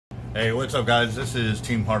Hey, what's up guys? This is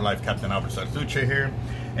Team Hard Life Captain Alberto Zertuche here,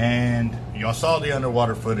 and y'all saw the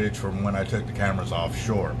underwater footage from when I took the cameras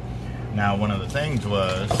offshore. Now, one of the things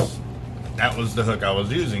was, that was the hook I was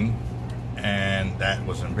using, and that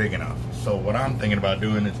wasn't big enough. So what I'm thinking about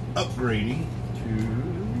doing is upgrading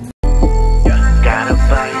to... Gotta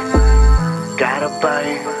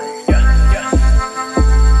bite.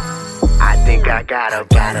 I think I got a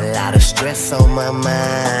lot of stress on my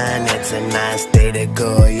mind. It's a nice day to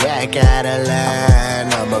go. Yeah, I gotta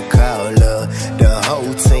learn. I'ma call the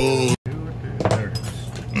whole team. There it is.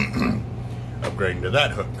 Upgrading to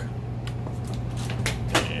that hook.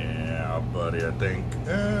 Yeah, buddy, I think,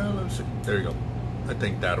 let's see, there you go. I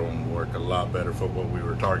think that'll work a lot better for what we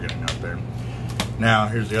were targeting out there. Now,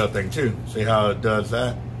 here's the other thing too. See how it does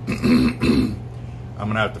that? I'm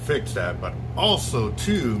gonna have to fix that, but also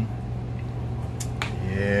too,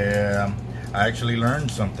 yeah, I actually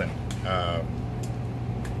learned something.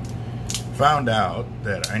 Found out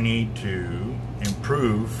that I need to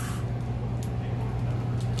improve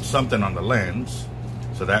something on the lens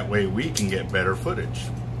so that way we can get better footage.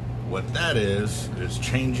 What that is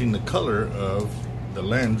changing the color of the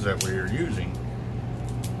lens that we're using.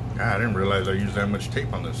 God, I didn't realize I used that much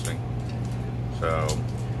tape on this thing. So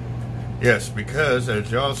yes, because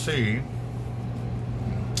as y'all see,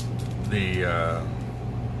 the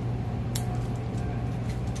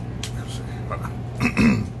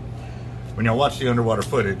when y'all watch the underwater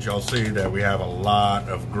footage, y'all see that we have a lot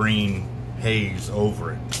of green haze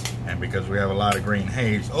over it. And because we have a lot of green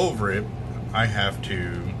haze over it, I have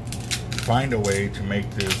to find a way to make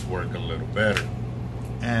this work a little better.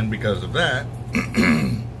 And because of that,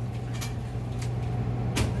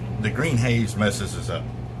 the green haze messes us up.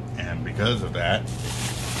 And because of that,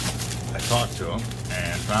 I talked to him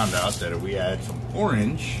and found out that if we add some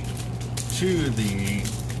orange to the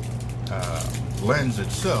lens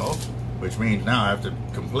itself, which means now I have to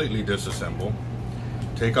completely disassemble,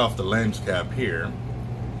 take off the lens cap here.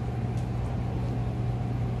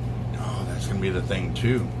 Oh, that's gonna be the thing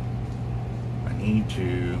too. I need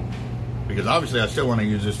to, because obviously I still want to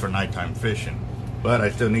use this for nighttime fishing, but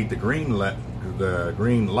I still need the green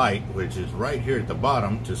light, which is right here at the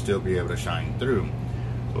bottom, to still be able to shine through.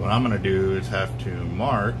 So what I'm gonna do is have to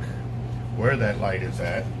mark where that light is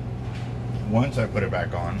at once I put it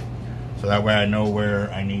back on, so that way I know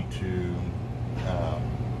where I need to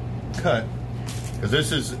cut, because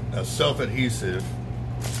this is a self-adhesive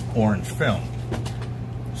orange film.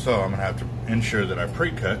 So I'm gonna have to ensure that I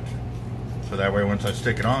pre-cut, so that way once I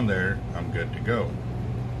stick it on there, I'm good to go.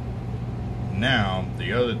 Now,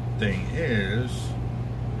 the other thing is,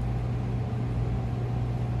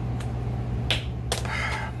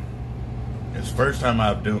 it's the first time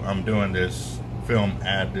I'm doing this film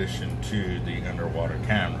addition to the underwater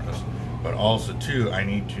cameras, but also too, I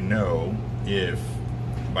need to know if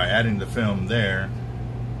by adding the film there,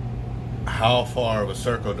 how far of a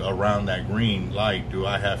circle around that green light do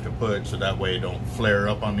I have to put, so that way it don't flare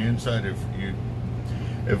up on the inside.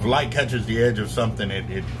 If light catches the edge of something,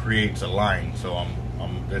 it creates a line. So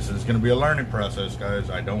this is going to be a learning process, guys.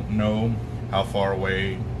 I don't know how far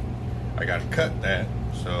away I got to cut that,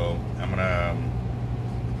 so I'm gonna,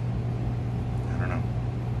 I don't know.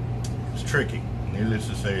 It's tricky. Needless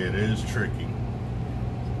to say, it is tricky.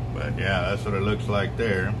 But yeah, that's what it looks like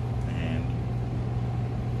there. And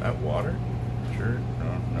that water? Sure.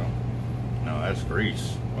 No, that's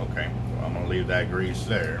grease. Okay, well, I'm gonna leave that grease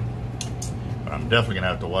there. But I'm definitely gonna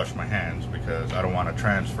have to wash my hands because I don't want to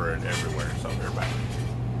transfer it everywhere. So they're back.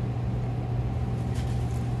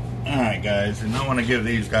 Alright guys, and I want to give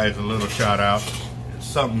these guys a little shout out. It's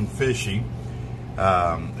something fishy.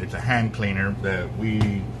 It's a hand cleaner that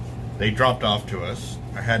they dropped off to us.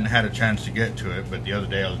 I hadn't had a chance to get to it, but the other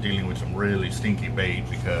day I was dealing with some really stinky bait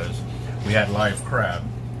because we had live crab.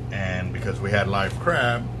 And because we had live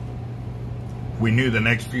crab, we knew the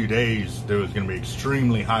next few days there was going to be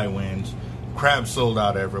extremely high winds. Crab sold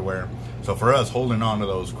out everywhere. So for us, holding on to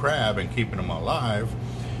those crab and keeping them alive,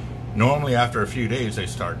 normally after a few days they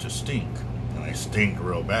start to stink. And they stink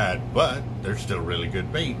real bad, but they're still really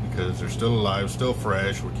good bait because they're still alive, still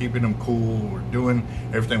fresh. We're keeping them cool. We're doing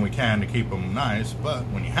everything we can to keep them nice, but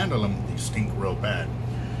when you handle them, they stink real bad.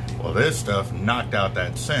 Well, this stuff knocked out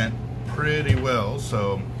that scent pretty well.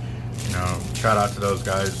 So, you know, shout out to those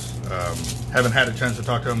guys. Haven't had a chance to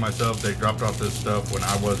talk to them myself. They dropped off this stuff when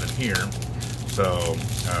I wasn't here. So,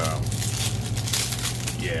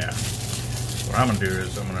 yeah. What I'm gonna do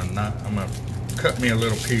is I'm gonna cut me a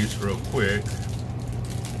little piece real quick,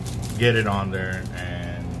 get it on there,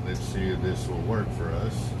 and let's see if this will work for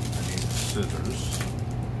us. I need scissors.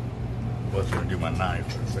 Wasn't gonna do my knife,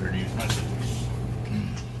 but I better use my scissors.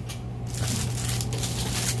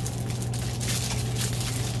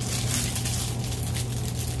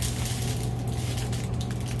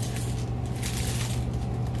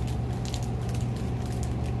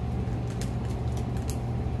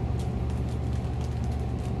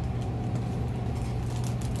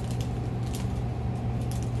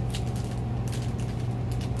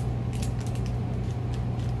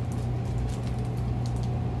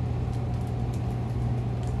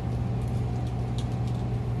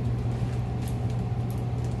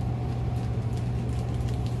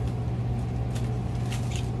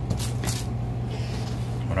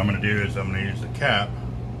 I'm going to do is I'm going to use the cap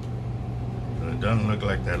so it doesn't look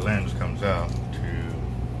like that lens comes out to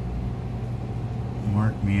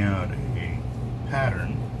mark me out a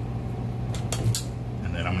pattern,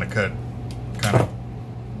 and then I'm going to cut kind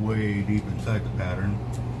of way deep inside the pattern.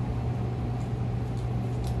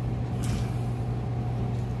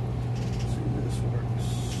 Let's see if this works.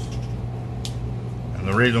 And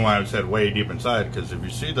the reason why I said way deep inside, because if you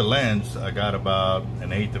see the lens, I got about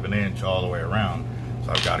 1/8 of an inch all the way around. So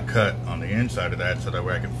I've got to cut on the inside of that so that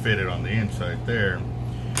way I can fit it on the inside there.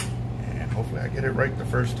 And hopefully I get it right the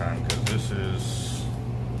first time, because this is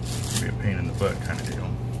gonna be a pain in the butt kind of deal.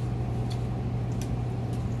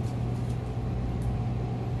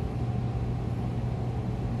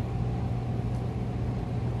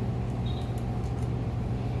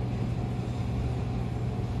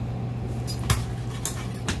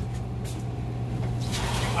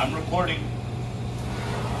 I'm recording.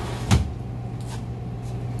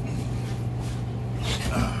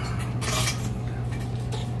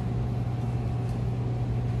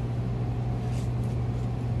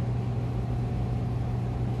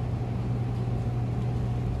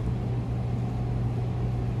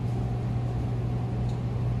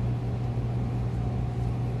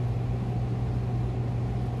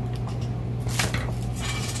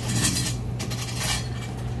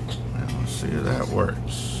 See if that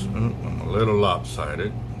works. Oh, I'm a little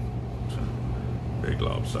lopsided. Big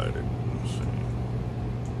lopsided. Let's see.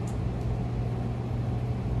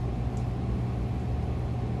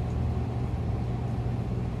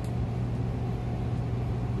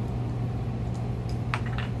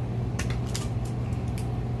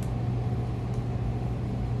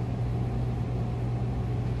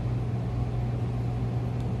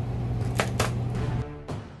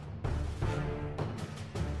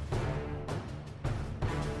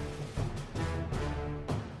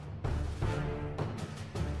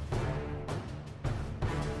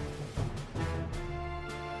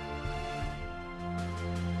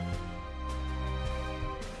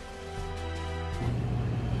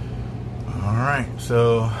 Alright,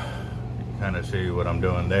 so you can kind of see what I'm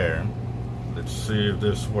doing there. Let's see if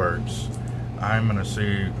this works. I'm going to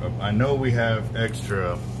see, I know we have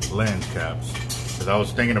extra lens caps, because I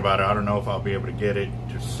was thinking about it. I don't know if I'll be able to get it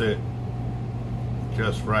to sit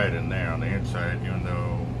just right in there on the inside, even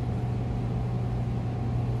though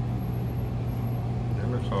it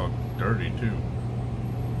looks all dirty too.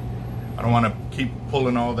 I don't want to keep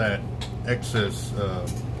pulling all that excess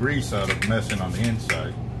grease out of messing on the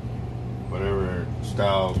inside. Whatever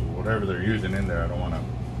styles, whatever they're using in there, I don't want to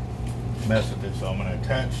mess with it. So I'm going to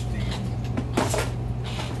attach the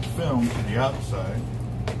film to the outside.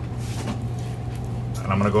 And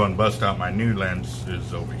I'm going to go and bust out my new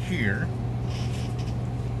lenses over here.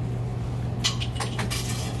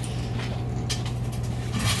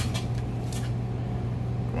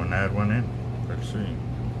 Go and add one in. Let's see.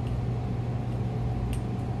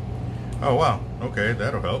 Oh wow, okay,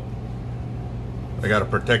 that'll help. I got a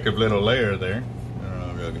protective little layer there. I don't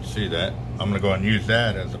know if y'all can see that. I'm going to go and use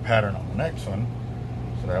that as a pattern on the next one,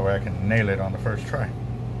 so that way I can nail it on the first try.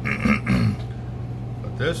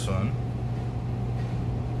 But this one,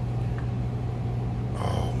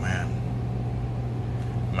 oh man,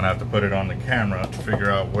 I'm going to have to put it on the camera to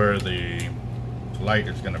figure out where the light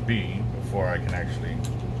is going to be before I can actually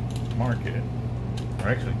mark it. Or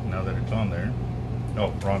actually, now that it's on there,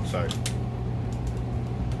 oh, wrong side.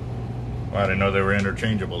 Well, I didn't know they were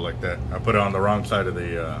interchangeable like that. I put it on the wrong side of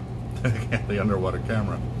the the underwater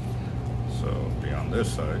camera. So be on this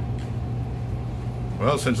side.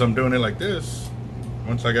 Well, since I'm doing it like this,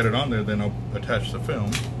 once I get it on there, then I'll attach the film.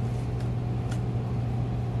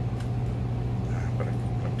 But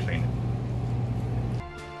I'll clean it.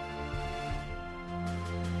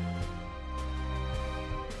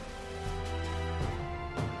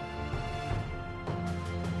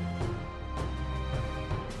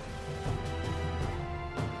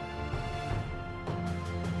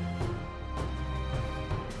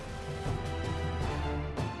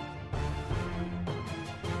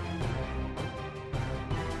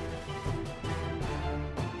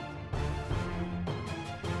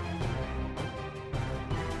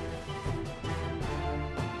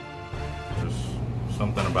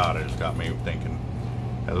 Something about it has got me thinking.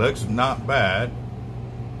 It looks not bad,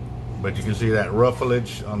 but you can see that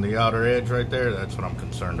ruffleage on the outer edge right there. That's what I'm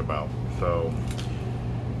concerned about. So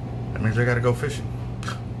that means I gotta go fishing.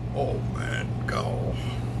 Oh man, go.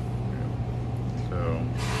 So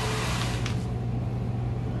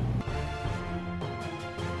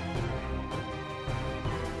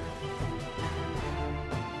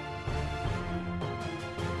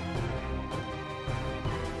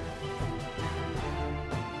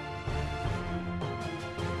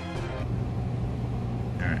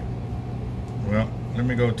let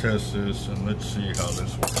me go test this and let's see how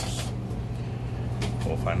this works.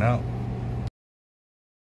 We'll find out.